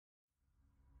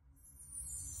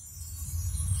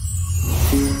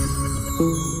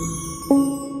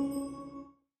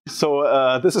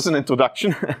This is an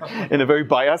introduction in a very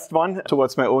biased one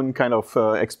towards my own kind of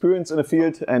experience in the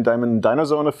field, and I'm a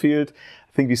dinosaur in the field.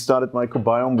 I think we started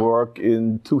microbiome work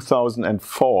in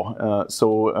 2004.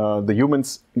 The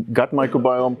human's gut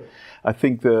microbiome, I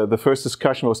think the first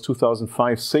discussion was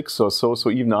 2005-06 or so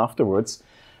even afterwards.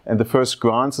 And the first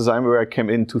grants, as I'm aware, came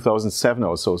in 2007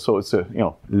 or so. So it's a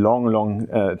long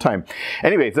time.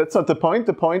 Anyway, that's not the point.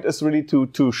 The point is really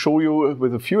to show you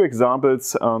with a few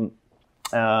examples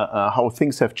how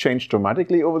things have changed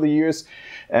dramatically over the years.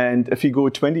 And if you go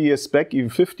 20 years back, even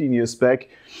 15 years back,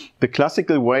 the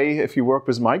classical way, if you work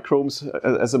with microbes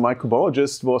as a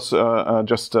microbiologist, was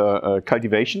just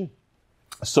cultivation.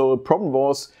 So the problem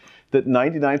was that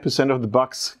 99% of the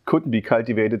bugs couldn't be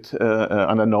cultivated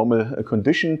under normal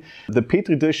condition. The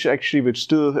Petri dish actually, which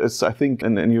still is, I think,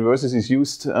 in universities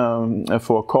used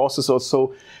for courses or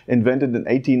so, invented in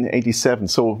 1887.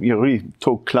 So you really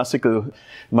talk classical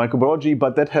microbiology,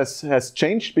 but that has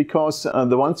changed because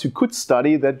the ones you could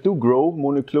study that do grow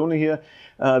monoclonal here,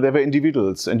 they were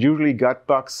individuals, and usually gut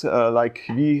bugs, like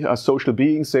we are social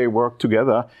beings, they work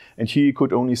together, and here you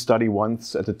could only study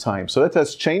once at a time. So that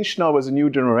has changed now with a new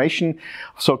generation,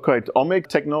 so-called omic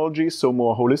technologies, so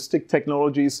more holistic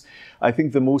technologies. I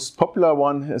think the most popular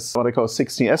one is what I call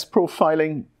 16S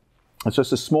profiling. It's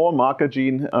just a small marker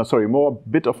gene, more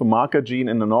bit of a marker gene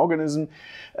in an organism.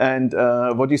 And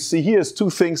what you see here is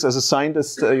two things as a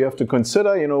scientist you have to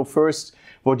consider. First,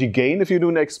 what you gain if you do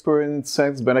an experiment,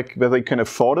 whether you can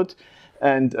afford it.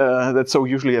 And that's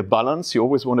usually a balance. You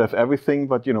always want to have everything,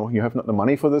 but you have not the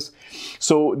money for this.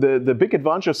 So the big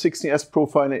advantage of 16S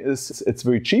profiling is it's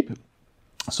very cheap.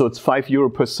 So it's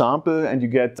 €5 per sample, and you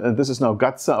get, this is now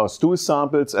gut or stool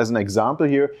samples as an example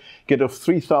here, get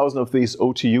 3,000 of these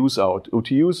OTUs out.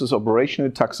 OTUs is operational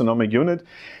taxonomic unit.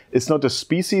 It's not a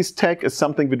species tag, it's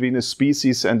something between a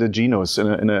species and a genus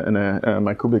in a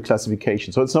microbial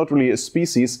classification. So it's not really a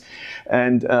species.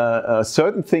 And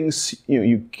certain things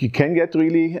you can get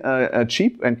really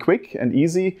cheap and quick and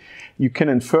easy. You can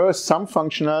infer some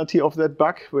functionality of that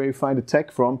bug where you find a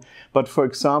tag from. But for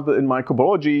example, in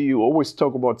microbiology, you always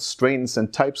talk about strains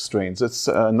and type strains. It's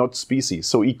not species.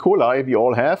 So E. coli we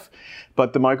all have,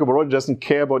 but the microbiologist doesn't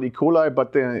care about E. coli,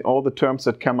 but all the terms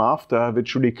that come after,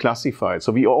 which really classify it.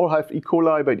 So we all have E.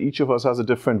 coli, but each of us has a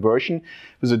different version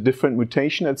with a different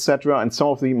mutation, etc. And some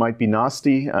of them might be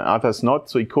nasty, others not.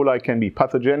 So E. coli can be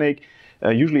pathogenic.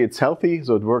 Usually it's healthy,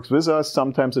 so it works with us.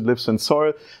 Sometimes it lives in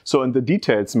soil. So the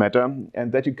details matter,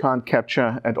 and that you can't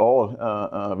capture at all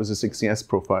with the 16S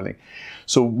profiling.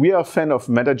 So we are a fan of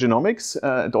metagenomics.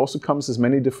 It also comes as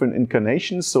many different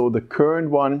incarnations. So the current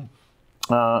one,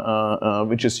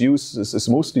 which is used, is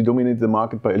mostly dominated the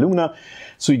market by Illumina.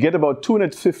 So you get about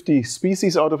 250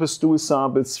 species out of a stool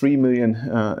sample, 3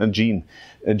 million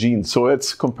genes. So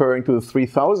it's comparing to the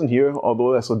 3,000 here,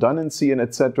 although there's redundancy and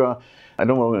etc. I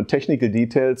don't know technical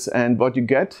details, and what you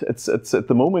get, it's at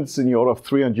the moment it's in the order of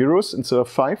 €300 instead of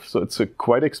 5, so it's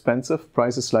quite expensive.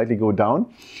 Prices slightly go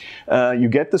down. You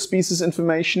get the species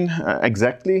information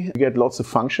exactly. You get lots of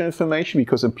functional information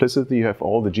because implicitly you have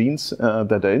all the genes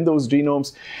that are in those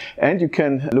genomes, and you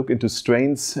can look into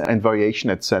strains and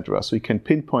variation, etc. So you can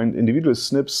pinpoint individual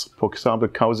SNPs, for example,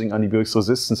 causing antibiotic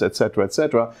resistance, etc.,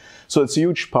 etc. So it's a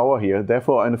huge power here.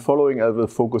 Therefore, in the following, I will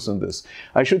focus on this.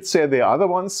 I should say there are other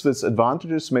ones with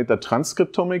advantages,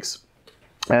 meta-transcriptomics.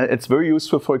 It's very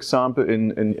useful, for example,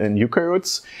 in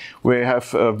eukaryotes, where you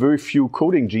have very few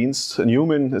coding genes. In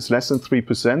human, it's less than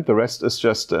 3%. The rest is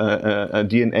just a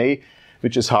DNA,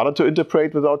 which is harder to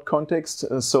interpret without context.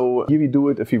 So here we do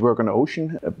it if we work on the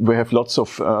ocean. We have lots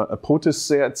of protists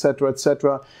there, etc.,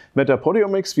 etc.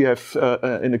 Metaproteomics, we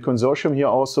have in a consortium here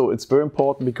also. It's very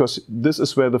important because this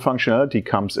is where the functionality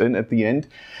comes in at the end.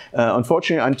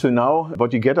 Unfortunately, until now,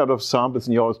 what you get out of samples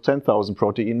in your 10,000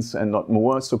 proteins and not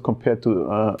more. So compared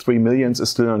to 3 million is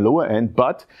still on the lower end,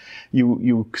 but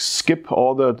you skip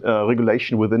all the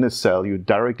regulation within a cell. You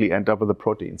directly end up with the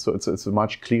protein. So it's a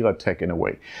much clearer tag in a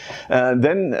way.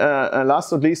 Then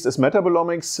last not least is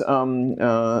metabolomics.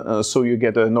 So you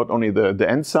get not only the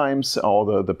enzymes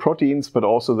or the proteins, but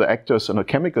also the actors in a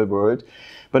chemical world.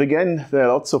 But again, there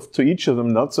are to each of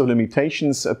them, lots of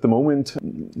limitations at the moment.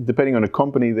 Depending on the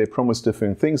company, they promise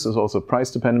different things. There's also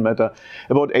price-dependent matter.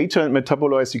 About 800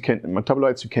 metabolites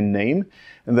you can name.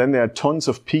 And then there are tons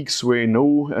of peaks where you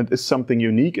know it is something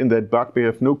unique in that bug, but you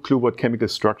have no clue what chemical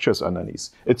structures underneath.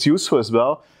 It's useful as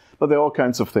well, but there are all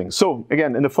kinds of things. So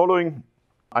again, in the following,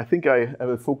 I think I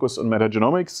will focus on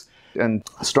metagenomics and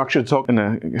structure talk in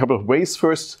a couple of ways.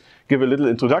 First, give a little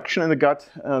introduction in the gut,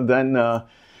 and then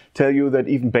tell you that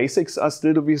even basics are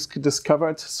still to be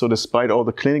discovered. So despite all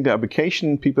the clinical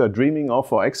application people are dreaming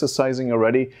of or exercising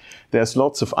already, there's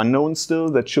lots of unknowns still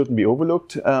that shouldn't be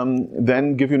overlooked.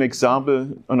 Then give you an example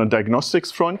on a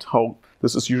diagnostics front, how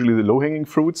this is usually the low-hanging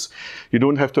fruits. You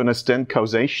don't have to understand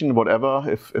causation, whatever.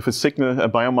 If a signal, a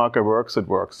biomarker works, it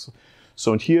works.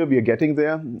 So here we are getting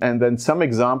there. And then some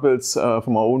examples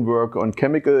from our own work on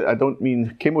chemical. I don't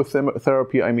mean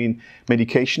chemotherapy, I mean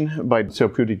medication by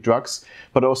therapeutic drugs,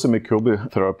 but also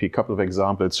microbial therapy. A couple of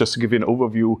examples, just to give you an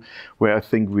overview where I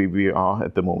think we are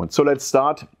at the moment. So let's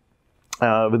start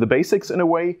with the basics in a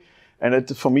way. And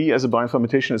it, for me, as a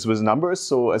bioinformatician, is with numbers.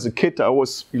 So as a kid, I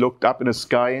always looked up in the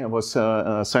sky. It was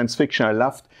science fiction I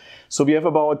loved. So we have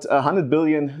about 100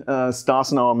 billion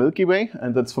stars in our Milky Way,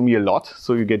 and that's for me a lot.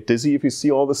 So you get dizzy if you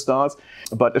see all the stars.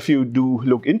 But if you do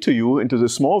look into the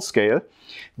small scale,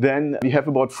 then we have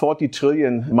about 40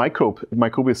 trillion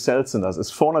microbial cells in us.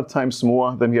 It's 400 times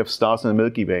more than we have stars in the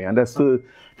Milky Way. And I still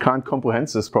can't comprehend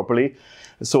this properly.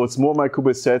 So it's more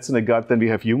microbial cells in the gut than we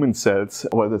have human cells.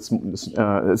 Well,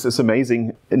 it's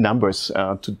amazing in numbers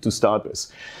to start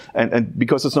with. And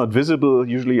because it's not visible,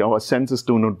 usually our senses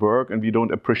do not work and we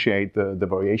don't appreciate the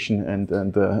variation and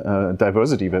the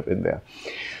diversity within there.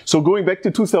 So going back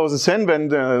to 2010, when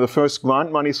the first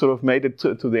grant money sort of made it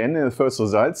to the end and the first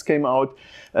results came out,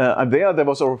 and there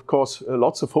was, of course,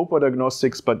 lots of hope for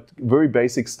diagnostics, but very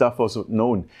basic stuff was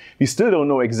known. We still don't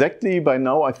know exactly. By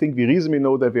now, I think we reasonably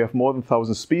know that we have more than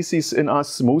 1,000 species in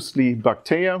us, mostly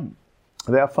bacteria.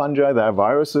 There are fungi, there are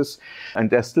viruses, and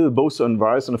there's still both on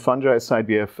virus and the fungi side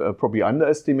we have probably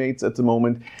underestimates at the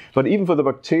moment. But even for the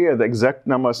bacteria, the exact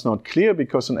number is not clear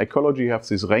because in ecology you have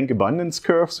this rank abundance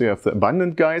curve. So you have the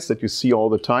abundant guys that you see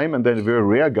all the time, and then the very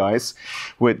rare guys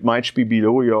which might be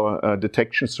below your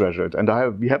detection threshold.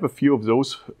 And we have a few of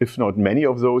those, if not many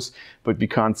of those, but we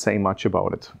can't say much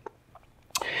about it.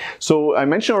 So I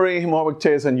mentioned already more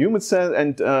bacteria than human cells,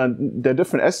 and there are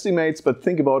different estimates, but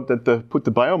think about that put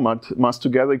the biomass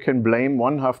together, you can blame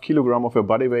 1/2 kilogram of your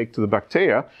body weight to the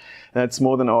bacteria. That's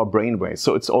more than our brain weight.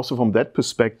 So it's also from that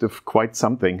perspective quite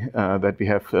something that we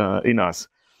have in us.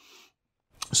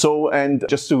 So, and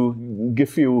just to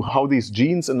give you how these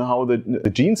genes and how the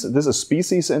genes, this is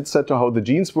species, etc., how the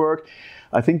genes work.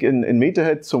 I think in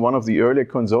MetaHead, so one of the earlier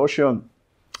consortia,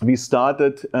 we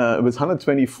started with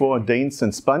 124 Danes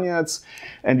and Spaniards,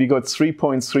 and we got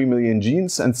 3.3 million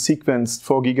genes and sequenced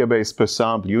 4 gigabases per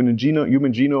sample. Human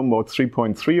genome about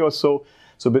 3.3 or so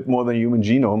a bit more than human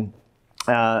genome.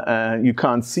 You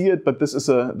can't see it, but this is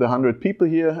the 100 people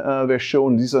here. They're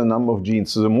shown, these are the number of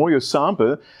genes. So the more you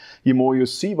sample, the more you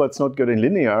see, but it's not getting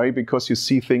linear because you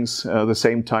see things the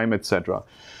same time, etc.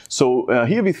 So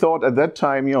here we thought at that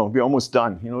time, we're almost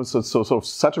done. So sort of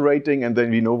saturating, and then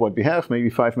we know what we have, maybe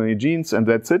 5 million genes, and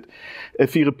that's it.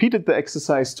 If we repeated the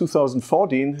exercise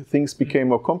 2014, things became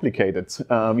more complicated.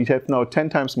 We have now 10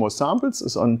 times more samples.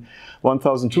 It's on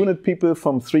 1,200 people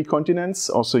from 3 continents,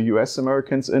 also US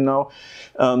Americans in now.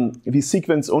 We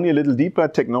sequence only a little deeper.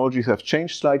 Technologies have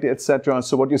changed slightly, etc.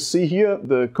 So what you see here,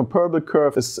 the comparable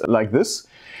curve is like this.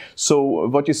 So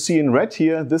what you see in red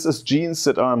here, this is genes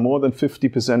that are more than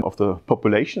 50% of the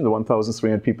population, the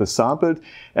 1,300 people sampled,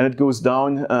 and it goes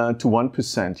down to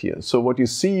 1% here. So what you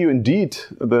see, indeed,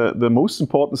 the most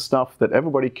important stuff that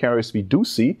everybody carries, we do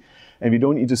see, and we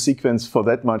don't need to sequence for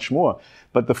that much more.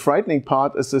 But the frightening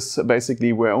part is this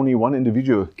basically where only one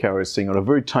individual carries thing, or a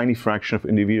very tiny fraction of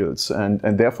individuals. And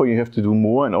therefore you have to do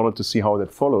more in order to see how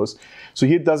that follows. So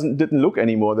here it didn't look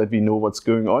anymore that we know what's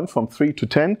going on from 3 to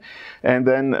 10. And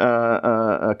then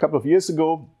a couple of years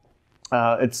ago,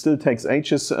 it still takes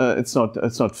ages. It's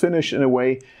not finished in a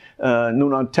way. No,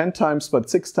 not 10 times, but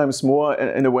 6 times more.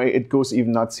 In a way, it goes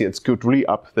even nutsier. It's good really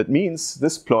up. That means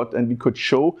this plot, and we could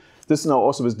show this now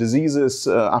also with diseases,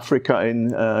 Africa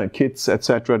in kids,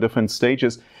 etc., different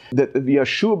stages, that we are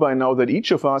sure by now that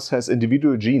each of us has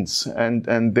individual genes, and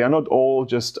they're not all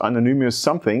just anonymous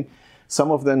something. Some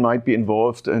of them might be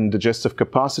involved in digestive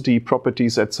capacity,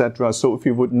 properties, etc. So if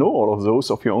you would know all of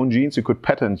those of your own genes, you could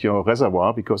patent your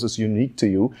reservoir because it's unique to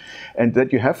you. And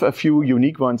that you have a few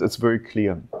unique ones, it's very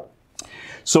clear.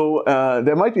 So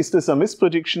there might be still some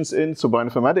mispredictions in, so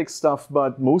bioinformatics stuff,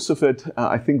 but most of it,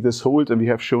 I think this holds, and we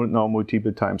have shown it now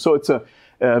multiple times. So it's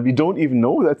we don't even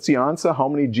know, that's the answer, how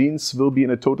many genes will be in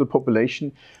a total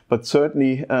population, but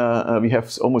certainly we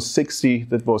have almost 60,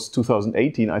 that was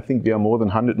 2018, I think we are more than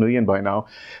 100 million by now,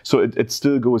 so it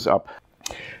still goes up.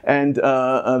 And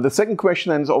the second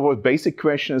question, and overall basic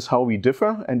question, is how we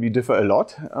differ, and we differ a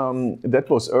lot. That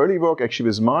was early work, actually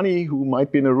with Mani, who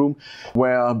might be in a room,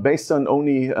 where based on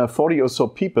only 40 or so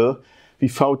people, we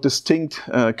found distinct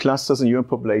clusters in human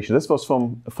population. This was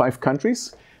from 5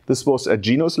 countries. This was at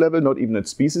genus level, not even at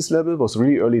species level. It was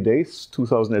really early days,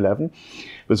 2011,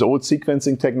 with old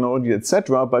sequencing technology,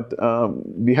 etc. But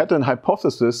we had an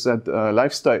hypothesis that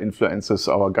lifestyle influences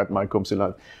our gut microbes a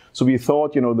lot. So we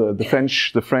thought, you know, the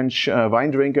French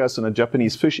wine drinkers and the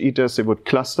Japanese fish eaters, they would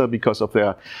cluster because of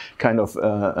their kind of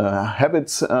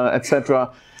habits,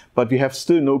 etc. But we have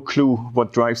still no clue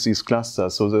what drives these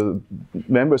clusters. So the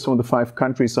members from the 5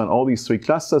 countries on all these 3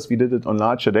 clusters, we did it on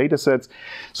larger data sets.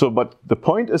 So, but the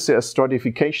point is there's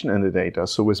stratification in the data.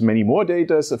 So with many more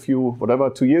data, a few,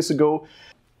 2 years ago,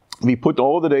 we put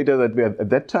all the data that we had at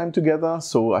that time together.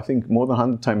 So I think more than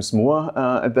 100 times more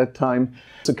at that time.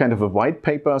 It's a kind of a white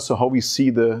paper. So how we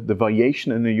see the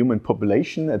variation in the human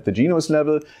population at the genus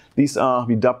level. These are,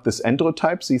 we dubbed this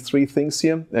enterotypes, these 3 things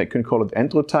here. I can call it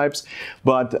enterotypes,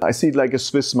 but I see it like a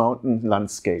Swiss mountain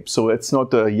landscape. So it's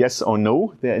not a yes or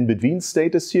no. They're in between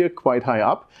status here, quite high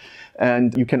up.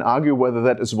 And you can argue whether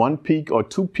that is 1 peak or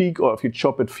 2 peak, or if you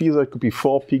chop it further, it could be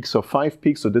 4 peaks or 5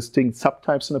 peaks, so distinct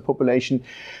subtypes in the population.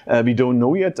 We don't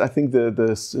know yet. I think the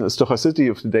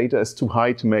stochasticity of the data is too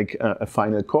high to make a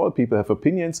final call. People have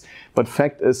opinions. But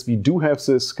fact is, we do have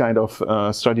this kind of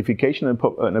stratification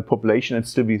in a population, and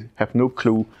still we have no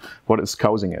clue what is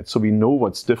causing it. So we know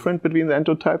what's different between the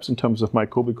enterotypes in terms of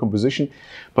microbial composition.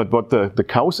 But what the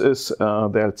cause is,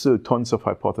 there are still tons of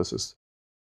hypotheses.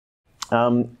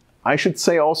 I should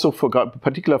say also,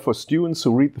 particularly for students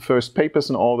who read the first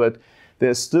papers and all that,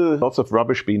 there's still lots of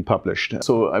rubbish being published.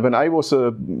 So when I was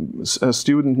a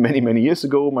student many years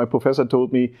ago, my professor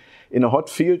told me in a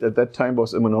hot field at that time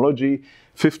was immunology,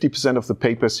 50% of the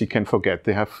papers you can forget.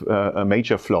 They have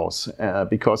major flaws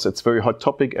because it's a very hot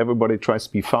topic. Everybody tries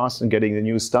to be fast in getting the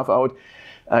new stuff out.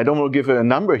 I don't want to give a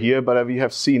number here, but we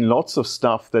have seen lots of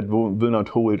stuff that will not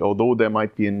hold, although there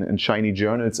might be in shiny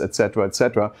journals, etc.,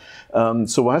 etc.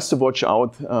 So one has to watch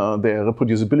out. Their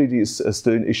reproducibility is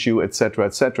still an issue, etc.,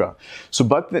 etc. So,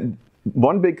 but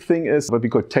one big thing is what we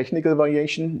call technical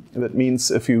variation. That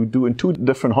means if you do in 2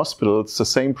 different hospitals the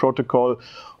same protocol,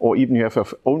 or even you have your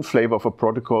own flavor of a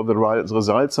protocol, the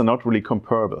results are not really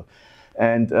comparable.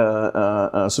 And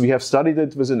so we have studied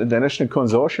it with an international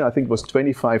consortium. I think it was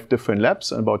 25 different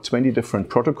labs and about 20 different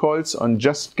protocols on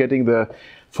just getting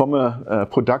from a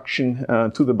production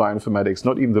to the bioinformatics,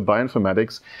 not even the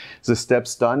bioinformatics, the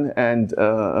steps done. And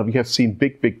we have seen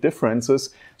big differences.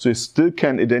 So you still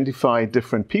can identify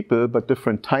different people, but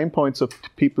different time points of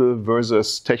people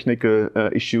versus technical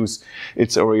issues,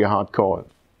 it's already a hard call.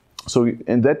 So,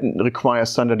 and that requires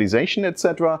standardization,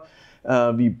 etc.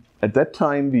 At that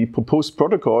time, we proposed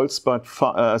protocols, but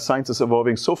science is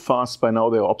evolving so fast by now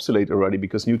they're obsolete already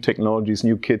because new technologies,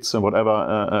 new kits and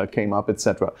whatever came up,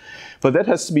 etc. But that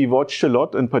has to be watched a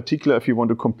lot, in particular if you want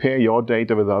to compare your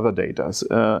data with other data.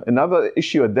 Another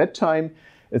issue at that time,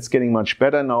 it's getting much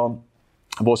better now,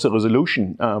 was the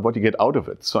resolution, what you get out of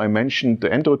it. So I mentioned the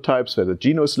enterotypes at the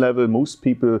genus level. Most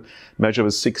people measure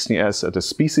with 16S at the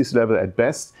species level at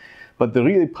best. But the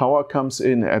real power comes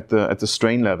in at the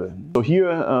strain level. So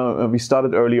here we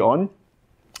started early on,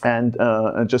 and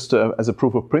just as a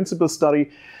proof of principle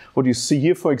study, what you see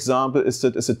here, for example, is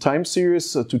that it's a time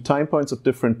series, 2 time points of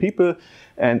different people,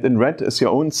 and in red is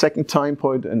your own second time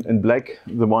point, and in black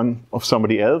the one of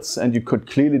somebody else, and you could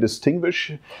clearly distinguish.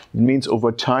 It means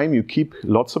over time you keep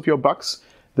lots of your bugs.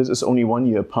 This is only 1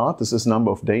 year apart. This is number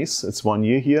of days. It's 1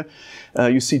 year here.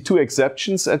 You see 2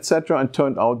 exceptions, etc. And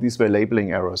turned out these were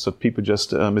labeling errors. So people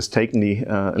just mistakenly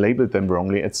labeled them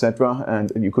wrongly, etc.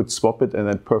 And you could swap it and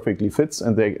it perfectly fits.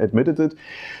 And they admitted it.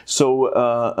 So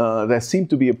there seemed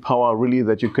to be a power really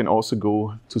that you can also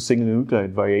go to single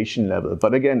nucleotide variation level.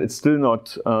 But again, it's still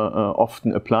not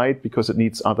often applied because it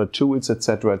needs other tools,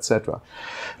 etc., etc.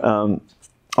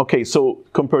 Okay, so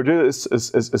comparability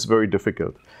is very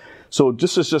difficult. So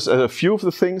this is just a few of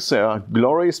the things. There are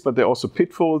glories, but there are also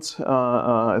pitfalls.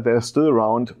 They're still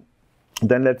around.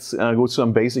 Then let's go to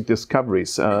some basic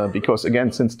discoveries. Because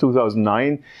again, since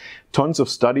 2009, tons of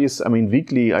studies. I mean,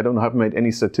 weekly, I don't have made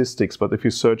any statistics, but if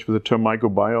you search for the term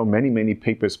microbiome, many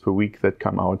papers per week that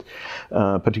come out,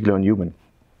 particularly on human.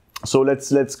 So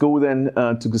let's go then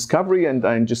to discovery, and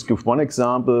I just give one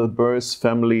example: birth,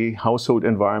 family, household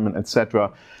environment,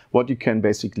 etc. What you can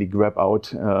basically grab out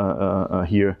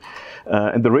here.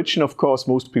 And the origin, of course,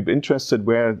 most people interested,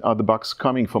 where are the bugs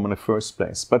coming from in the first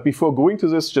place? But before going to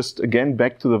this, just again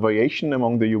back to the variation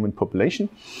among the human population.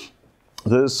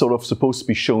 This is sort of supposed to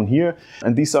be shown here,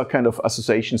 and these are kind of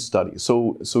association studies.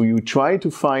 So you try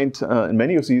to find, and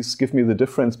many of these give me the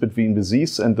difference between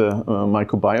disease and the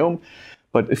microbiome.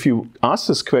 But if you ask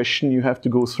this question, you have to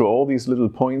go through all these little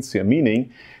points here,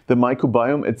 meaning The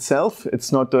microbiome itself,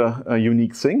 it's not a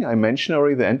unique thing. I mentioned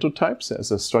already the endotypes.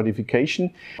 There's a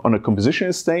stratification on a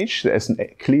compositional stage. There's a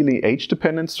clearly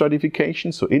age-dependent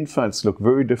stratification. So infants look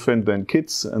very different than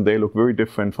kids, and they look very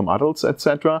different from adults,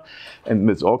 etc. And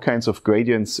there's all kinds of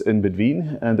gradients in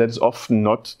between, and that is often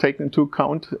not taken into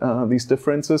account, these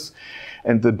differences.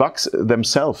 And the bugs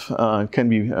themselves can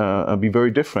be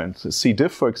very different. C.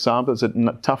 diff, for example, is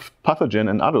a tough pathogen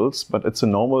in adults, but it's a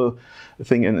normal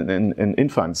thing in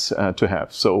infants to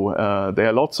have. So there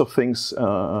are lots of things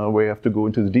where you have to go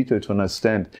into the detail to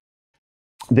understand.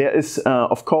 There is,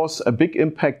 of course, a big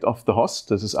impact of the host.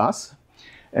 This is us.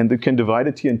 And you can divide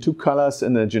it here in two colors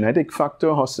in the genetic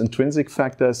factor, host intrinsic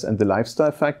factors, and the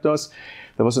lifestyle factors.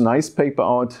 There was a nice paper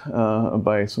out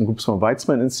by some groups from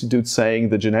Weizmann Institute saying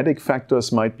the genetic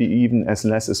factors might be even as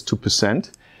less as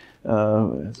 2%.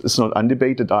 It's not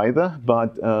undebated either,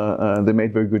 but they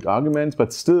made very good arguments.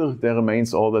 But still, there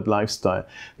remains all that lifestyle,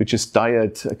 which is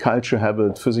diet, culture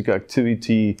habit, physical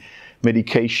activity,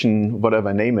 medication,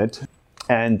 whatever, name it.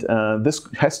 And this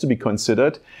has to be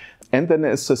considered. And then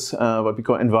there's this, what we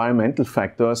call environmental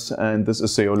factors, and this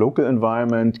is your local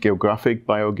environment, geographic,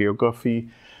 biogeography.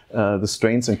 The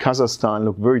strains in Kazakhstan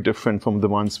look very different from the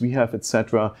ones we have,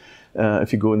 etc.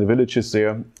 If you go in the villages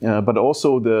there. But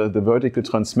also the vertical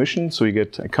transmission, so you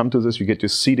get, I come to this, you get your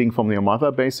seeding from your mother,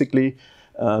 basically.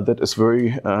 That is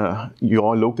very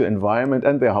your local environment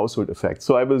and their household effect.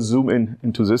 So I will zoom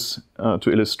into this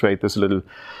to illustrate this a little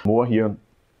more here,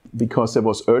 because there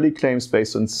was early claims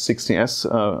based on 16S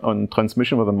on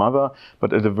transmission with the mother,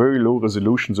 but at a very low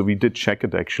resolution, so we did check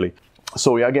it actually.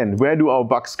 So yeah, again, where do our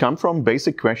bugs come from?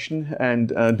 Basic question, and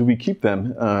do we keep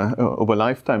them over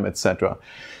lifetime, etc.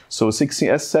 So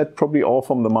 16S said probably all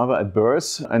from the mother at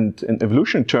birth, and in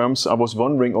evolution terms, I was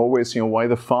wondering always, why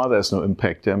the father has no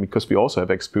impact, because we also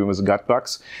have experience with gut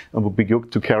bugs, and would be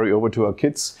good to carry over to our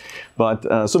kids.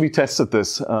 But so we tested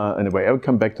this in a way. I will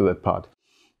come back to that part.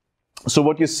 So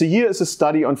what you see here is a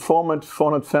study on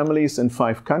 400 families in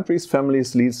 5 countries.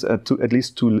 Families leads to at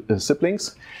least 2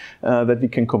 siblings that we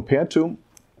can compare to.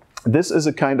 This is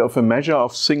a kind of a measure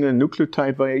of single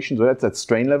nucleotide variation. So that's at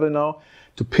strain level now,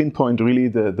 to pinpoint really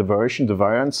the version, the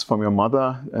variance from your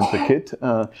mother and the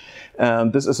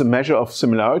kid. This is a measure of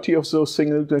similarity of those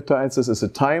single nucleotides. This is a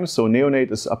time. So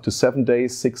neonate is up to 7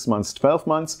 days, 6 months, 12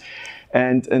 months.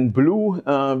 And in blue,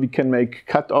 we can make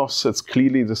cutoffs. It's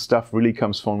clearly the stuff really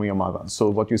comes from your mother. So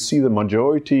what you see, the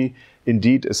majority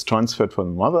indeed is transferred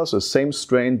from the mother. So same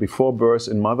strain before birth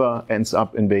in mother ends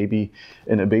up in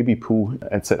a baby poo,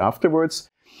 etc. afterwards.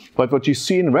 But what you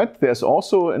see in red, there's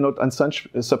also a not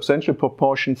substantial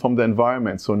proportion from the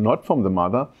environment, so not from the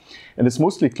mother. And it's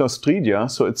mostly Clostridia,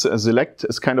 so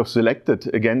it's kind of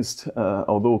selected against,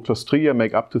 although Clostridia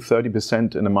make up to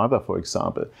 30% in a mother, for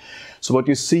example. So what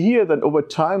you see here, that over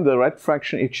time the red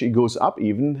fraction actually goes up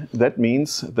even. That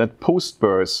means that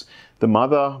post-birth, the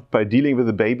mother, by dealing with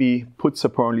the baby, puts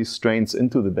apparently strains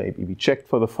into the baby. We checked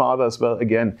for the father as well.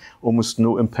 Again, almost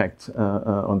no impact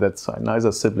on that side,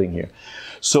 neither sibling here.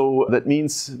 So that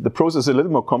means the process is a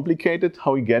little more complicated,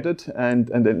 how we get it, and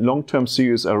then long-term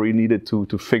series are really needed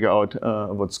to figure out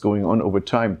what's going on over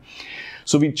time.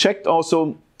 So we checked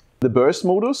also the birth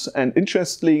modus, and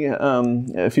interestingly,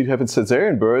 if you have a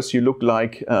cesarean birth, you look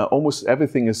like almost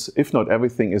everything is, if not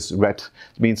everything, is red.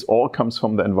 It means all comes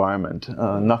from the environment,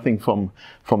 nothing from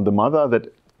the mother.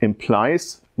 That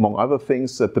implies, among other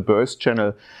things, that the birth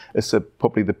channel is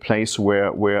probably the place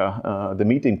where the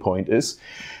meeting point is.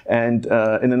 And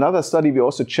in another study, we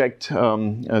also checked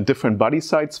different body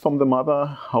sites from the mother,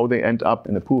 how they end up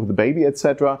in the poo of the baby,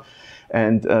 etc.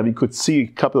 And we could see a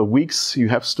couple of weeks, you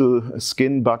have still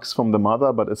skin bugs from the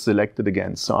mother, but it's selected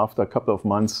again. So after a couple of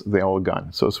months, they're all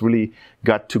gone. So it's really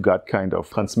gut-to-gut kind of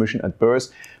transmission at birth.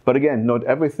 But again, not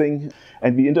everything.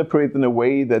 And we interpret it in a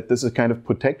way that this is kind of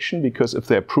protection, because if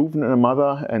they're proven in a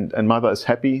mother and mother is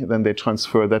happy, then they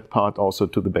transfer that part also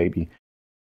to the baby.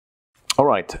 All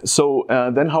right, so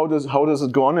then how does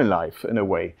it go on in life in a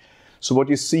way? So what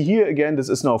you see here, again, this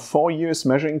is now 4 years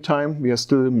measuring time. We are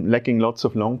still lacking lots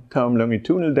of long-term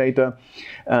longitudinal data.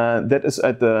 That is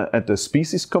at the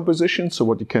species composition, so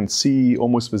what you can see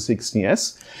almost with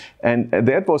 16S. And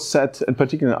that was set, in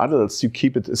particular in adults, you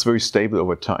keep it, it's very stable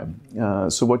over time.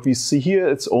 So what we see here,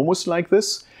 it's almost like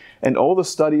this. And all the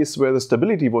studies where the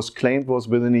stability was claimed was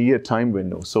within a year time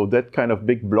window. So that kind of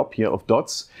big blob here of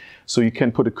dots. So you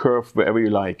can put a curve wherever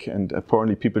you like, and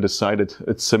apparently people decided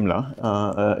it's similar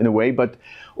in a way. But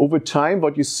over time,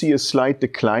 what you see is a slight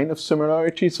decline of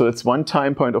similarity. So it's one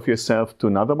time point of yourself to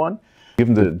another one.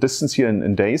 given the distance here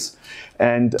in days.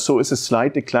 And so it's a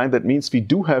slight decline. That means we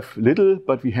do have little,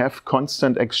 but we have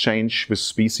constant exchange with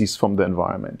species from the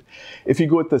environment. If you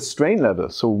go at the strain level,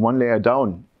 so one layer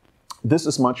down, this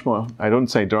is much more, I don't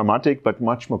say dramatic, but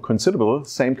much more considerable,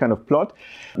 same kind of plot,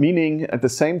 meaning at the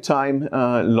same time,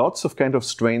 lots of kind of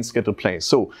strains get replaced.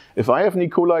 So if I have an E.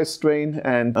 coli strain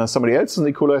and somebody else has an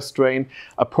E. coli strain,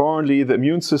 apparently the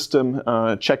immune system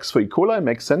checks for E. coli,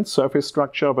 makes sense, surface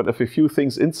structure, but if a few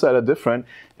things inside are different,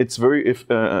 it's very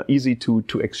easy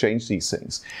to exchange these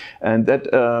things. And that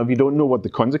we don't know what the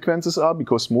consequences are,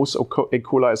 because most E.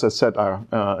 coli, as I said, are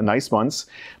nice ones,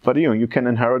 but you can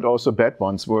inherit also bad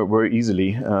ones very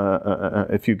easily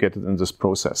if you get it in this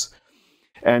process.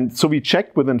 And so we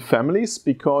checked within families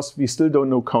because we still don't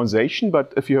know causation,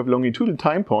 but if you have longitudinal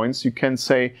time points, you can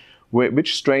say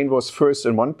which strain was first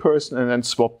in one person and then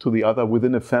swapped to the other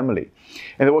within a family.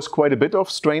 And there was quite a bit of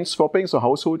strain swapping, so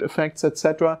household effects,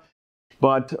 etc.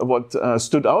 But what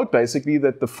stood out basically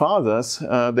that the fathers,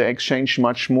 they exchanged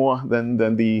much more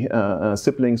than the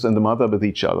siblings and the mother with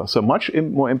each other. So much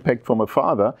more impact from a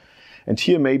father. And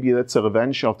here maybe that's a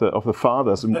revenge of the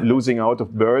fathers losing out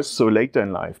of birth so later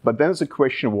in life. But then there's a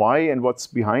question why and what's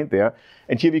behind there.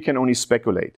 And here we can only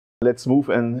speculate. Let's move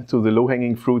into the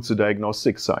low-hanging fruits, the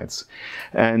diagnostic sites.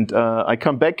 And I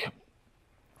come back.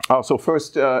 So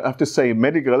first, I have to say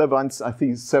medical relevance, I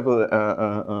think several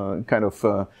kind of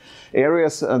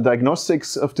areas.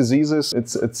 Diagnostics of diseases,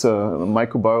 it's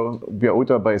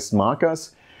microbiota-based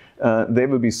markers. They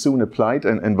will be soon applied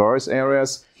in various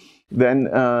areas. Then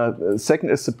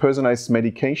second is the personalized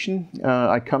medication.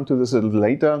 I come to this a little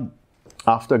later.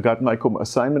 After gut microbiome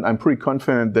assignment, I'm pretty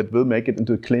confident that we'll make it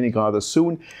into the clinic rather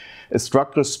soon. A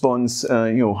drug response,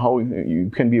 how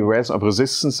you can be aware of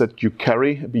resistance that you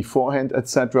carry beforehand,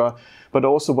 etc. But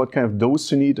also what kind of dose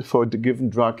you need for the given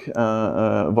drug,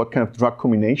 what kind of drug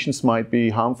combinations might be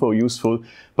harmful or useful,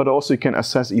 but also you can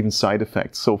assess even side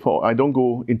effects. So I don't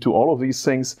go into all of these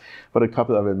things, but a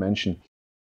couple I will mention.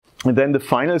 And then the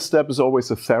final step is always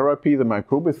the therapy, the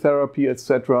microbial therapy,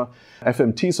 etc.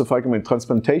 FMT, so fecal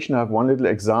transplantation, I have one little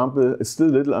example. It's still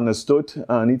little understood,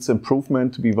 needs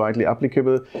improvement to be widely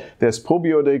applicable. There's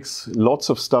probiotics, lots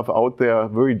of stuff out there,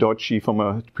 very dodgy from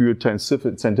a pure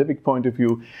scientific point of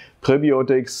view.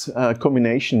 Prebiotics,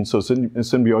 combinations, so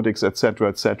symbiotics, etc.,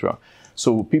 etc.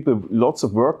 So people, lots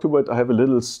of work to it. I have a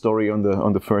little story on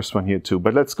the first one here too.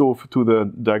 But let's go to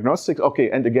the diagnostics.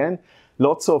 Okay, and again,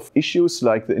 lots of issues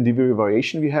like the individual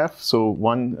variation we have. So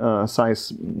one size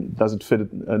does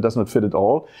not fit at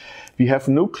all. We have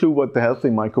no clue what the healthy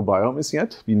microbiome is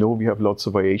yet. We know we have lots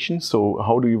of variation. So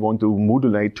how do you want to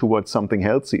modulate towards something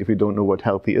healthy if you don't know what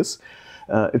healthy is?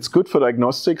 It's good for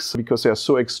diagnostics because they are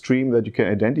so extreme that you can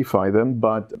identify them.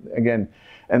 But again,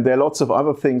 and there are lots of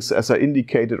other things, as I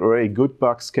indicated already. Good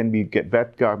bugs can be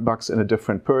bad bugs in a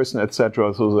different person,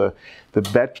 etc. So the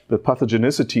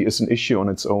pathogenicity is an issue on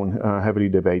its own, heavily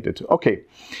debated. Okay,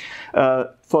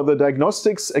 for the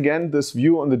diagnostics, again, this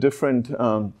view on the different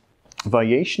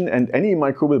variation, and any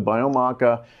microbial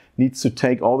biomarker needs to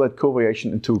take all that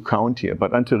covariation into account here.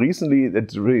 But until recently,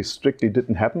 it really strictly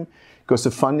didn't happen because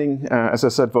the funding, as I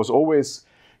said, was always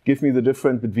give me the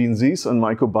difference between these and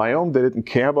microbiome. They didn't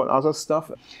care about other stuff,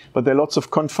 but there are lots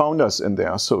of confounders in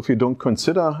there. So if you don't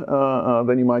consider,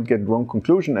 then you might get wrong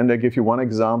conclusion. And I give you one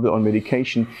example on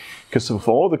medication, because of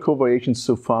all the covariations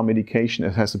so far, medication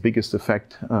has the biggest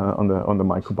effect on the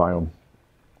microbiome.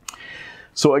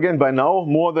 So again, by now,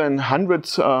 more than 100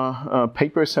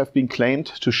 papers have been claimed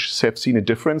to have seen a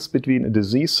difference between a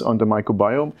disease on the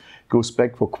microbiome. Goes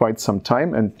back for quite some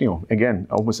time, and again,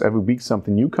 almost every week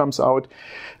something new comes out.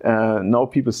 Now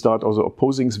people start also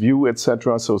opposing view,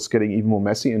 etc. So it's getting even more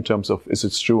messy in terms of is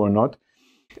it true or not.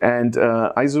 And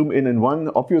I zoom in one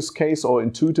obvious case or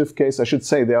intuitive case. I should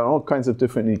say there are all kinds of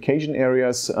different indication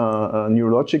areas.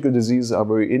 Neurological diseases are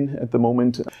very in at the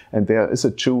moment, and there is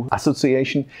a true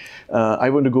association. I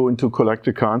want to go into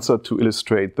colorectal cancer to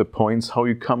illustrate the points, how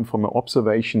you come from an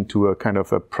observation to a kind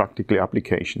of a practical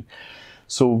application.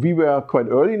 So we were quite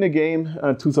early in the game.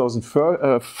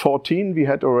 2014, we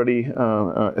had already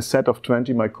a set of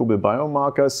 20 microbial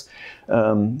biomarkers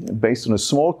based on a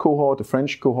small cohort, a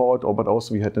French cohort, but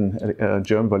also we had a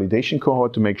German validation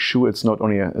cohort to make sure it's not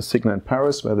only a signal in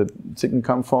Paris where the signal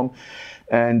come from.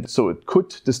 And so it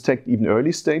could detect even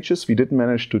early stages. We didn't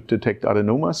manage to detect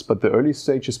adenomas, but the early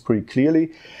stages pretty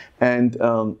clearly. And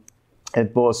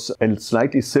it was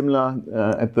slightly similar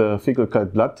at the fecal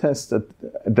occult blood test. At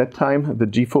that time, the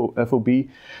GFOB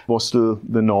was still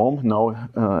the norm.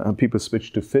 Now people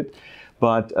switched to FIT.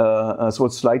 But so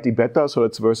it's slightly better, so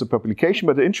it's versus publication.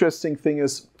 But the interesting thing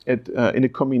is, in a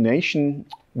combination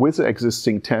with the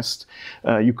existing test,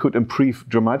 you could improve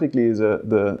dramatically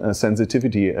the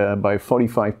sensitivity by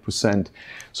 45%.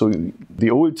 So the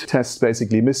old test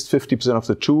basically missed 50% of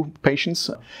the true patients,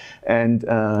 and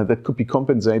that could be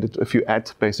compensated if you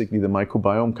add basically the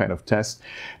microbiome kind of test.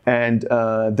 And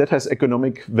that has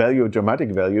economic value, dramatic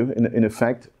value in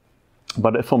effect.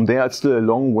 But from there, it's still a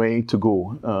long way to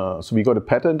go. So we got a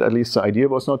patent, at least the idea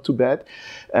was not too bad.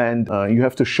 And you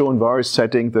have to show in various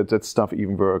settings that that stuff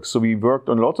even works. So we worked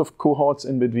on a lot of cohorts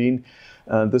in between.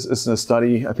 This is a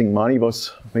study, I think Mani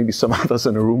was, maybe some others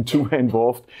in the room too,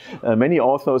 involved. Many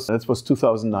authors, that was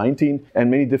 2019, and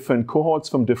many different cohorts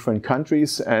from different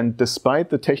countries. And despite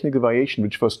the technical variation,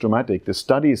 which was dramatic, the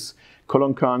studies,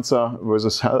 colon cancer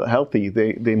versus healthy,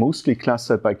 they mostly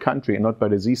clustered by country and not by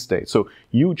disease state. So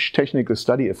huge technical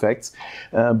study effects.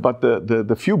 But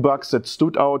the few bugs that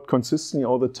stood out consistently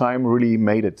all the time really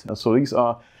made it. So these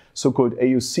are so-called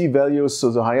AUC values,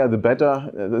 so the higher the better.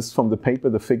 This is from the paper,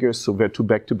 the figures, so we're two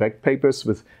back-to-back papers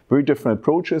with very different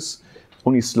approaches,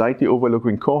 only slightly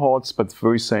overlooking cohorts, but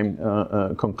very same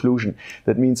conclusion.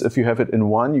 That means if you have it in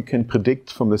one, you can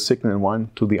predict from the signal in one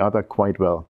to the other quite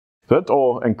well. That's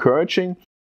all encouraging.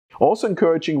 Also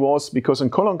encouraging was because in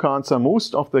colon cancer,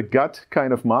 most of the gut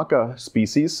kind of marker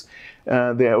species,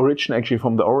 they origin actually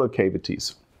from the oral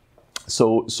cavities.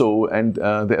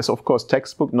 There's of course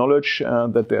textbook knowledge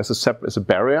that there's a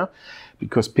barrier,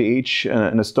 because pH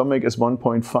in the stomach is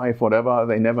 1.5, whatever,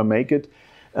 they never make it.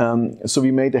 So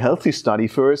we made a healthy study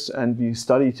first, and we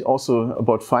studied also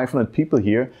about 500 people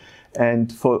here.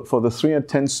 And for the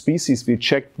 310 species, we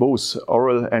checked both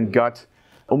oral and gut.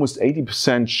 Almost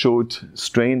 80% showed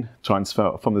strain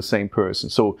transfer from the same person.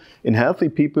 So in healthy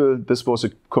people, this was a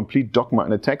complete dogma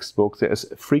in a textbook. There is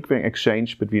frequent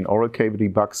exchange between oral cavity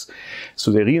bugs.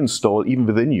 So they reinstall even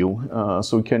within you.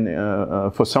 So you can,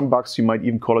 for some bugs, you might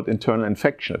even call it internal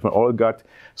infection. If an oral gut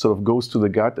sort of goes to the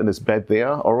gut and is bad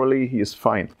there, orally, he is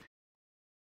fine.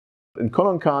 In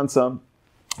colon cancer,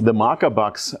 the marker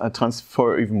bugs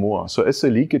transfer even more. So it's a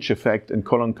leakage effect in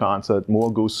colon cancer.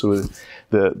 More goes through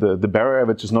the barrier,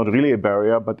 which is not really a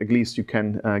barrier, but at least you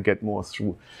can get more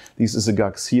through. These is the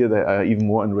bugs here that are even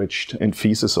more enriched in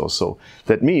feces or so.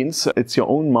 That means it's your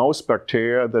own mouse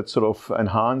bacteria that sort of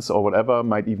enhance or whatever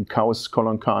might even cause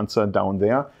colon cancer down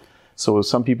there. So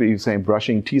some people even say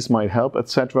brushing teeth might help,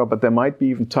 etc. But there might be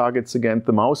even targets against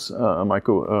the mouse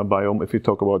microbiome if you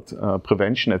talk about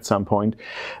prevention at some point.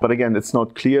 But again, it's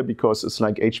not clear because it's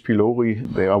like H.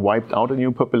 pylori. They are wiped out in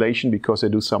your population because they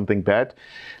do something bad.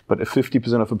 But if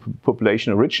 50% of the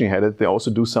population originally had it, they also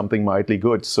do something mildly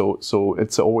good. So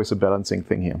it's always a balancing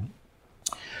thing here.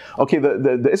 Okay,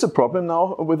 there is a problem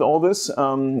now with all this.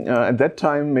 At that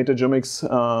time, metagenomics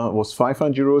was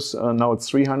 500 euros. Now it's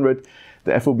 300.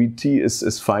 The FOBT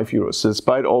is 5 euros. So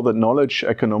despite all that knowledge,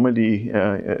 economically,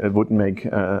 it wouldn't make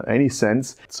any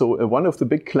sense. So one of the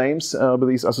big claims with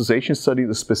these association studies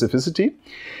is specificity.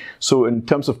 So in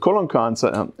terms of colon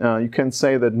cancer, you can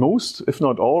say that most, if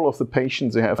not all, of the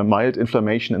patients, they have a mild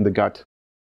inflammation in the gut.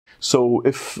 So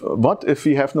what if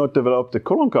we have not developed the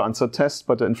colon cancer test,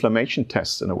 but the inflammation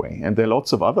test in a way? And there are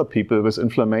lots of other people with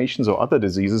inflammations or other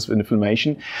diseases with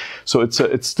inflammation. So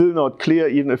it's still not clear,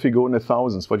 even if you go in the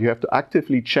thousands. But you have to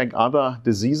actively check other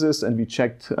diseases, and we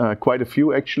checked quite a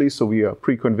few actually. So we are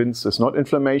pre-convinced it's not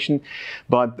inflammation,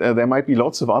 but there might be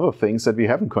lots of other things that we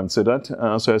haven't considered.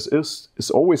 So there's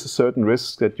always a certain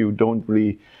risk that you don't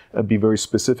really be very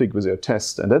specific with your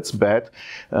test, and that's bad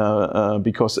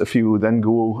because if you then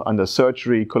go under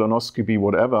surgery, colonoscopy,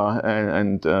 whatever,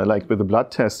 and like with the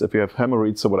blood test, if you have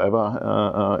hemorrhoids or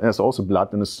whatever, there's also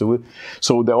blood in the stool.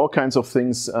 So there are all kinds of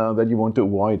things that you want to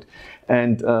avoid.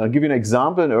 And give you an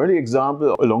example, an early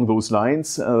example along those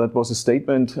lines. That was a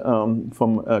statement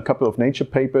from a couple of Nature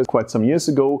papers quite some years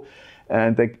ago.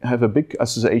 And they have a big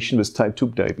association with type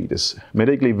 2 diabetes.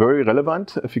 Medically very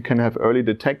relevant if you can have early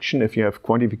detection, if you have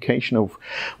quantification of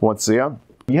what's there.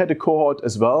 We had a cohort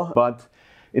as well, but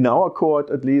in our cohort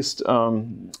at least,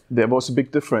 there was a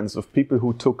big difference of people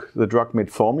who took the drug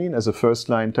metformin as a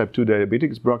first-line type 2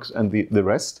 diabetes drugs and the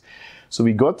rest. So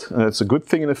we got, it's a good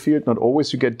thing in the field, not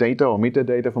always you get data or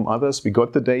metadata from others. We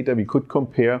got the data, we could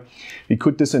compare, we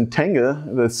could disentangle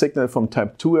the signal from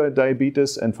type 2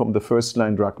 diabetes and from the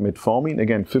first-line drug metformin.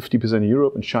 Again, 50% in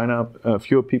Europe and China,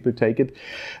 fewer people take it.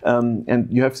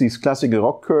 And you have these classical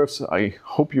ROC curves. I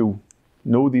hope you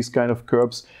know these kind of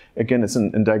curves. Again, it's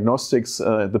in diagnostics.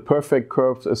 The perfect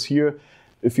curve is here.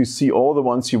 if you see all the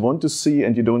ones you want to see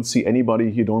and you don't see anybody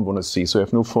you don't want to see. So you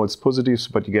have no false positives,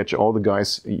 but you get all the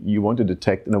guys you want to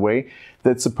detect in a way.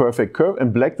 That's a perfect curve.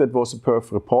 In black, that was a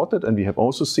perf reported, and we have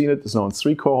also seen it. It's now in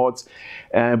 3 cohorts.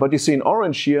 But you see in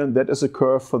orange here, that is a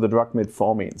curve for the drug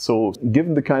metformin. So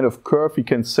given the kind of curve we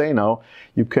can say now,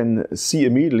 you can see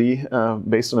immediately,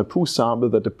 based on a poo sample,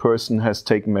 that the person has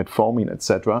taken metformin,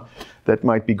 etc. That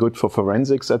might be good for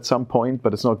forensics at some point,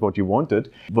 but it's not what you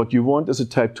wanted. What you want is a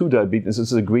type 2 diabetes.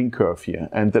 This is a green curve here,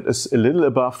 and that is a little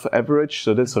above average,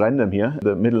 so that's random here,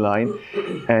 the middle line.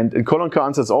 And in colon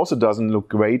cancer, it also doesn't look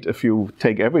great if you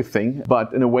take everything,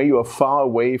 but in a way you are far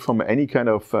away from any kind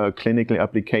of clinical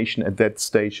application at that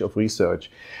stage of research.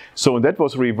 So that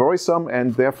was really worrisome,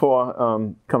 and therefore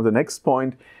comes the next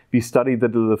point. We studied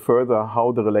that a little further,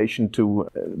 how the relation to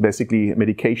basically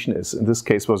medication is. In this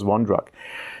case was one drug.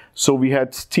 So we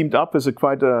had teamed up with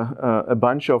quite a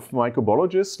bunch of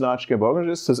microbiologists, large-scale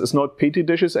biologists. This is not petri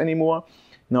dishes anymore.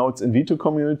 Now it's in vitro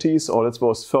communities. All it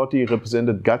was 30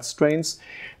 represented gut strains,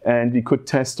 and we could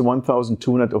test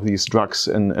 1,200 of these drugs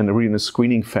in really in a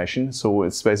screening fashion. So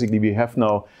it's basically we have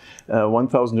now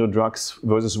 1,000 drugs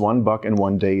versus 1 bug in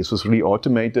 1 day. So it's really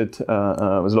automated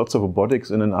with lots of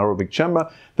robotics in an aerobic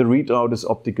chamber. The readout is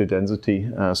optical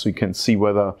density, so you can see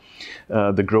whether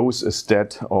the growth is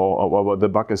dead or the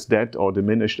bug is dead or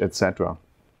diminished, etc.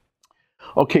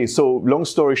 Okay, so long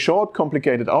story short,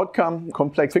 complicated outcome,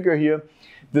 complex figure here.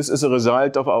 This is a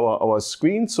result of our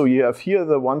screen. So you have here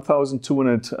the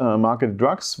 1,200 marketed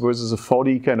drugs versus a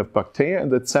 40 kind of bacteria in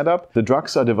that setup. The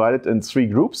drugs are divided in 3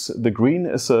 groups. The green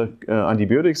is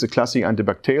antibiotics, the classic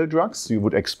antibacterial drugs. You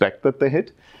would expect that they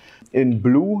hit. In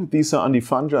blue, these are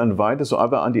antifungal and white, so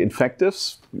other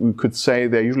anti-infectives. We could say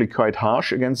they're usually quite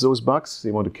harsh against those bugs.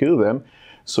 They want to kill them.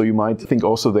 So you might think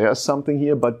also there's something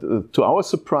here, but to our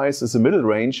surprise, is the middle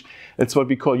range. It's what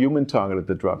we call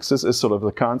human-targeted drugs. This is sort of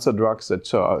the cancer drugs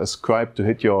that are ascribed to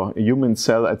hit your human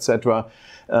cell, etc.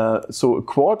 So a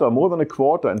quarter, more than a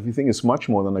quarter, and we think it's much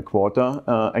more than a quarter,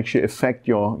 actually affect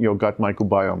your gut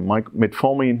microbiome.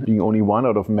 Metformin being only one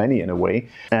out of many in a way.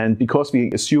 And because we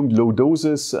assumed low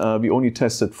doses, we only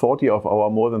tested 40 of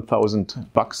our more than 1,000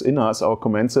 bugs in us, our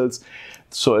commensals.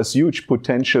 So a huge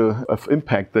potential of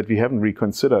impact that we haven't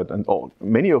reconsidered, and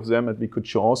many of them that we could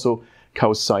show also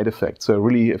cause side effects. So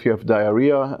really, if you have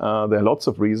diarrhea, there are lots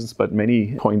of reasons, but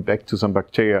many point back to some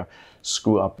bacteria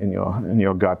screw up in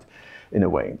your gut in a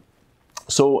way.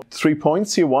 So 3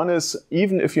 points here. One is,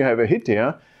 even if you have a hit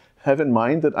here, have in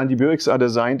mind that antibiotics are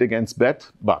designed against bad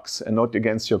bugs and not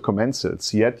against your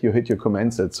commensals. Yet you hit your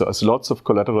commensals, so there's lots of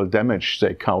collateral damage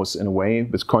they cause in a way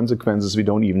with consequences we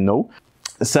don't even know.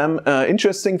 Some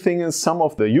interesting thing is some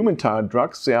of the human-targeted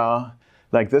drugs, they are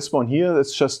like this one here.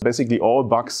 It's just basically all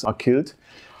bugs are killed.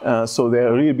 So they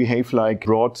really behave like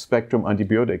broad-spectrum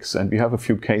antibiotics. And we have a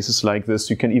few cases like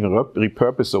this. You can even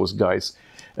repurpose those guys,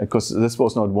 because this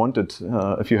was not wanted.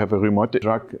 If you have a rheumatic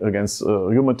drug against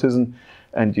rheumatism,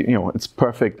 and it's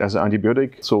perfect as an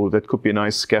antibiotic, so that could be a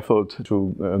nice scaffold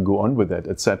to go on with that,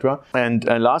 etc. And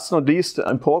last not least,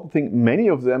 important thing, many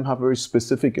of them have very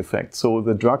specific effects. So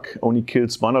the drug only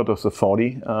kills 1 out of the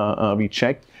 40 we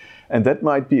checked, and that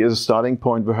might be as a starting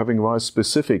point. We're having very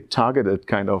specific, targeted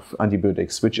kind of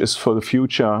antibiotics, which is for the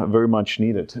future very much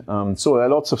needed. So there are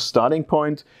lots of starting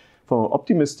points from an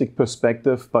optimistic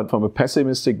perspective, but from a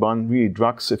pessimistic one, really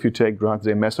drugs, if you take drugs,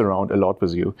 they mess around a lot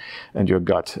with you and your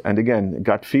gut. And again,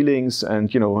 gut feelings,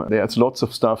 and there's lots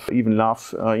of stuff, even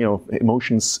love,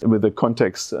 emotions with the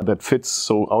context that fits.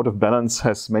 So out of balance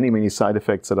has many side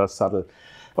effects that are subtle.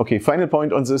 Okay, final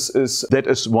point on this is that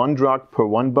is 1 drug per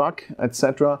 1 bug,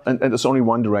 etc. And it's only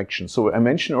one direction. So I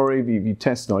mentioned already, we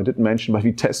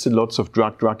tested lots of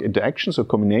drug-drug interactions, so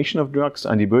combination of drugs,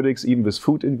 antibiotics, even with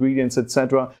food ingredients,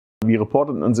 etc. We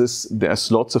reported on this.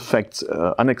 There's lots of effects,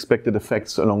 unexpected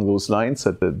effects along those lines,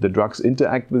 that the drugs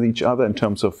interact with each other in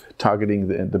terms of targeting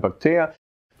the bacteria.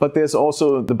 But there's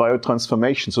also the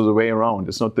biotransformation, so the way around.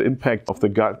 It's not the impact of the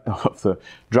gut of the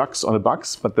drugs on the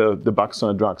bugs, but the bugs on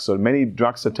the drugs. So many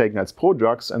drugs are taken as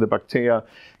pro-drugs, and the bacteria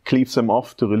cleaves them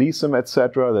off to release them,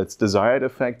 etc. That's desired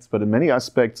effects, but in many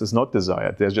aspects it's not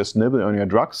desired. They're just nibble on your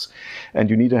drugs,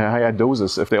 and you need a higher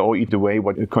doses if they all eat away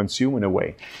what you consume in a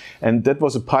way. And that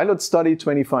was a pilot study,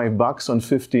 25 bugs on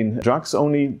 15 drugs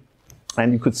only,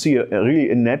 and you could see really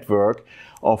a network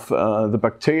of the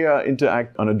bacteria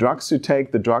interact on the drugs you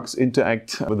take, the drugs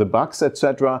interact with the bugs,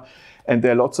 etc. And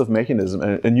there are lots of mechanisms.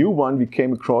 A new one we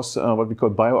came across, what we call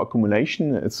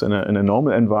bioaccumulation. It's in a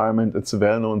normal environment. It's a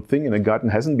well-known thing in a gut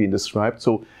and hasn't been described.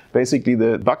 So basically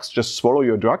the bugs just swallow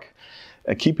your drug,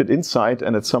 keep it inside,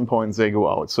 and at some point they go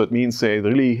out. So it means they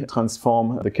really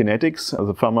transform the kinetics,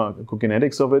 the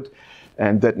pharmacokinetics of it.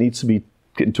 and that needs to be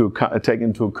taken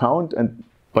into account.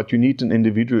 But you need an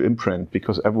individual imprint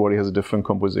because everybody has a different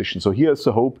composition. So here's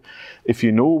the hope. If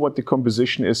you know what the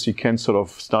composition is, you can sort of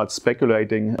start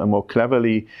speculating more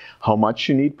cleverly how much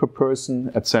you need per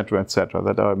person, etc.,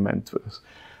 that I meant with.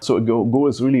 So a goal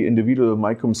is really individual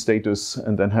microbiome status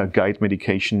and then guide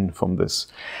medication from this.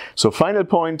 So final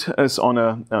point is on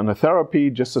a therapy,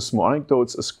 just a small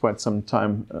anecdote, is quite some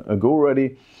time ago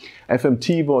already.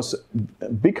 FMT was a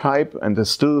big hype and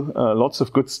there's still lots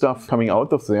of good stuff coming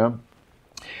out of there.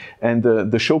 And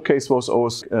the showcase was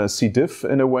always C. diff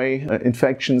in a way,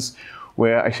 infections,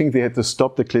 where I think they had to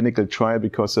stop the clinical trial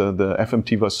because the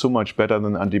FMT was so much better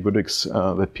than antibiotics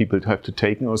that people have to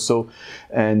take or so,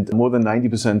 and more than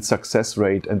 90% success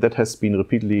rate, and that has been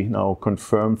repeatedly now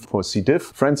confirmed for C. diff.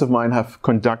 Friends of mine have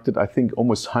conducted, I think,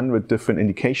 almost 100 different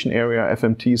indication area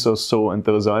FMTs or so, and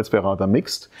the results were rather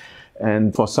mixed.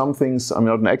 And for some things, I'm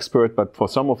not an expert, but for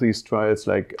some of these trials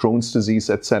like Crohn's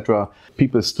disease, etc.,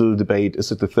 people still debate,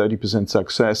 is it a 30%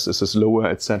 success, is it lower,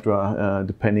 etc.,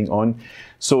 depending on.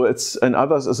 So it's, and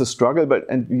others is a struggle, but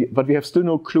we have still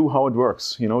no clue how it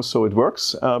works, you know. So it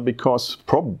works because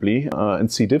probably, in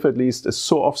C. diff at least, is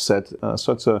so offset,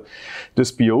 such a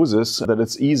dysbiosis that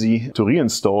it's easy to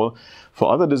reinstall. For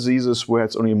other diseases where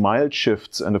it's only mild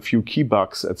shifts and a few key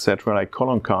bugs, etc., like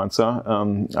colon cancer,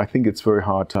 I think it's very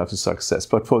hard to have a success.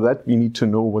 But for that, you need to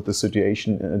know what the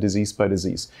situation, disease by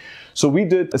disease. So we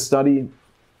did a study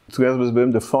together with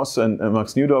Wim de Vos and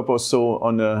Max Newdorp or so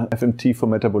on FMT for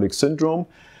metabolic syndrome.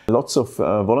 Lots of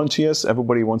volunteers.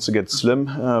 Everybody wants to get slim.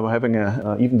 We're having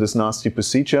even this nasty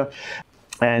procedure.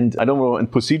 And I don't know in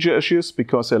procedure issues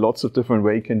because there are lots of different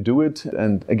ways you can do it,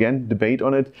 and again, debate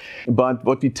on it. But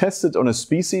what we tested on a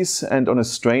species and on a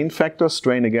strain factor,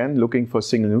 strain again, looking for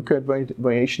single nucleotide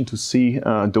variation to see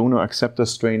donor acceptor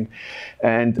strain.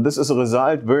 And this is a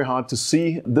result, very hard to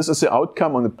see. This is the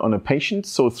outcome on a patient.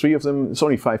 So 3 of them, it's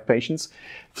only 5 patients.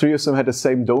 3 of them had the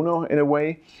same donor in a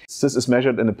way. This is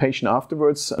measured in a patient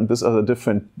afterwards, and these are the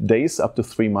different days, up to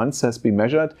 3 months has been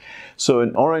measured. So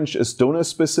in orange is donor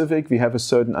specific. We have a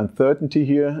certain uncertainty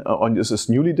here. On this is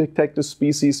newly detected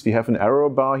species. We have an error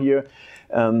bar here.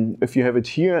 If you have it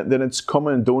here, then it's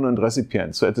common donor and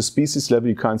recipient. So at the species level,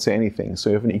 you can't say anything. So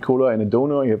you have an E. coli and a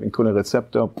donor, you have an E. coli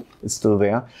receptor, it's still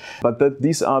there. But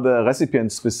these are the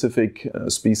recipient-specific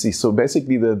species. So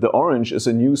basically, the orange is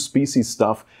a new species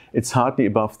stuff. It's hardly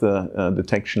above the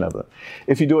detection level.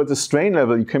 If you do it at the strain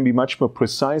level, you can be much more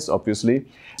precise, obviously.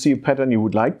 See a pattern you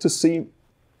would like to see.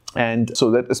 And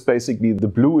so that is basically the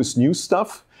blue is new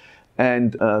stuff.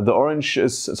 And the orange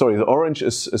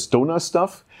is donor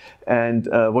stuff. And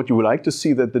what you would like to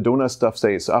see that the donor stuff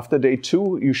stays. After day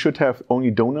 2, you should have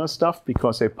only donor stuff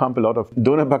because they pump a lot of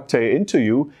donor bacteria into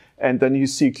you. And then you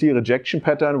see a clear rejection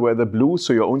pattern where the blue,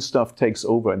 so your own stuff, takes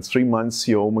over. In 3 months,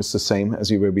 you're almost the same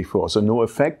as you were before. So no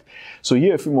effect. So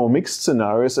here, if more mixed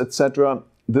scenarios, etc.,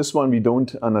 this one we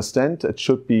don't understand. It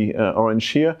should be orange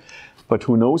here. But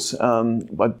who knows?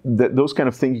 But those kind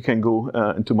of things you can go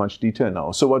into much detail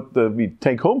now. So what we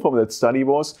take home from that study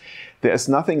was there is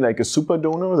nothing like a super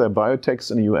donor. There are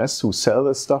biotechs in the US who sell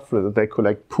this stuff. They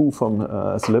collect poo from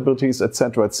celebrities,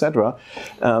 etc., etc.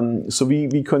 So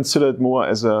we consider it more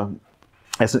as an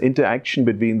interaction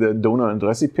between the donor and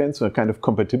recipient, so a kind of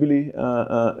compatibility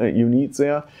you need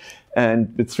there,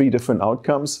 and with 3 different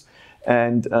outcomes.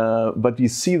 And but we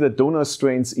see that donor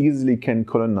strains easily can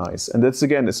colonize, and that's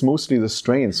again, it's mostly the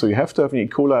strain. So you have to have an E.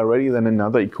 coli already, then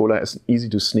another E. coli is easy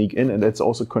to sneak in, and that's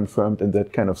also confirmed in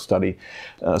that kind of study.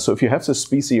 So if you have the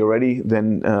species already,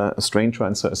 then strain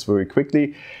transfer is very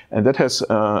quickly, and that has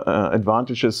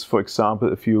advantages. For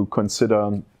example, if you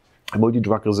consider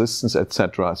multi-drug resistance,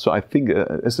 etc. So I think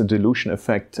it's a dilution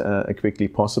effect quickly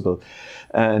possible.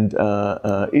 And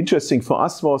interesting for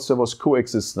us was there was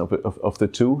coexistence of the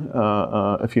two.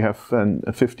 If you have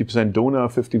a 50% donor,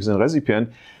 50%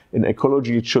 recipient, in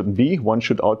ecology it shouldn't be. One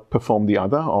should outperform the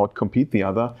other, outcompete the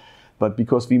other. But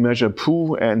because we measure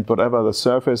poo and whatever the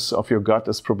surface of your gut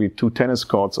is probably 2 tennis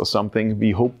courts or something, we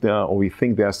hope there, or we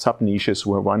think there are sub-niches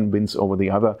where one wins over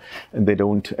the other and they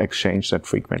don't exchange that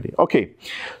frequently. Okay,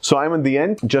 so I'm in the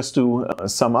end, just to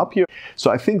sum up here.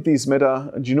 So I think these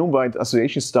meta-genome-wide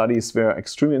association studies were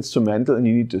extremely instrumental, and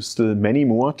you need still many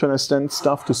more to understand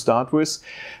stuff to start with.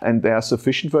 And they are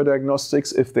sufficient for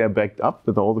diagnostics if they are backed up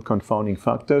with all the confounding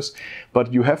factors.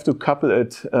 But you have to couple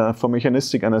it for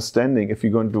mechanistic understanding if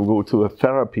you're going to go to a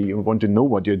therapy. You want to know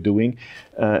what you're doing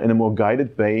in a more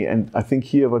guided way. And I think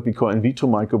here what we call in vitro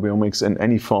microbiomics in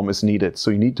any form is needed. So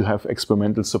you need to have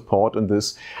experimental support on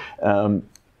this.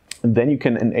 And then you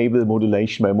can enable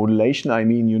modulation. By modulation, I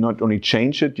mean you not only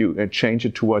change it, you change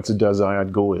it towards a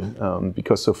desired goal.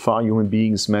 Because so far human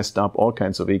beings messed up all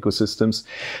kinds of ecosystems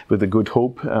with a good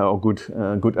hope or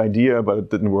good idea, but it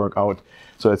didn't work out.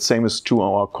 So the same is true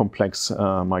our complex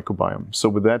microbiome. So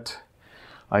with that,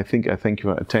 I think I thank you for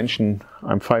your attention.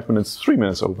 I'm 3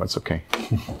 minutes over, it's okay.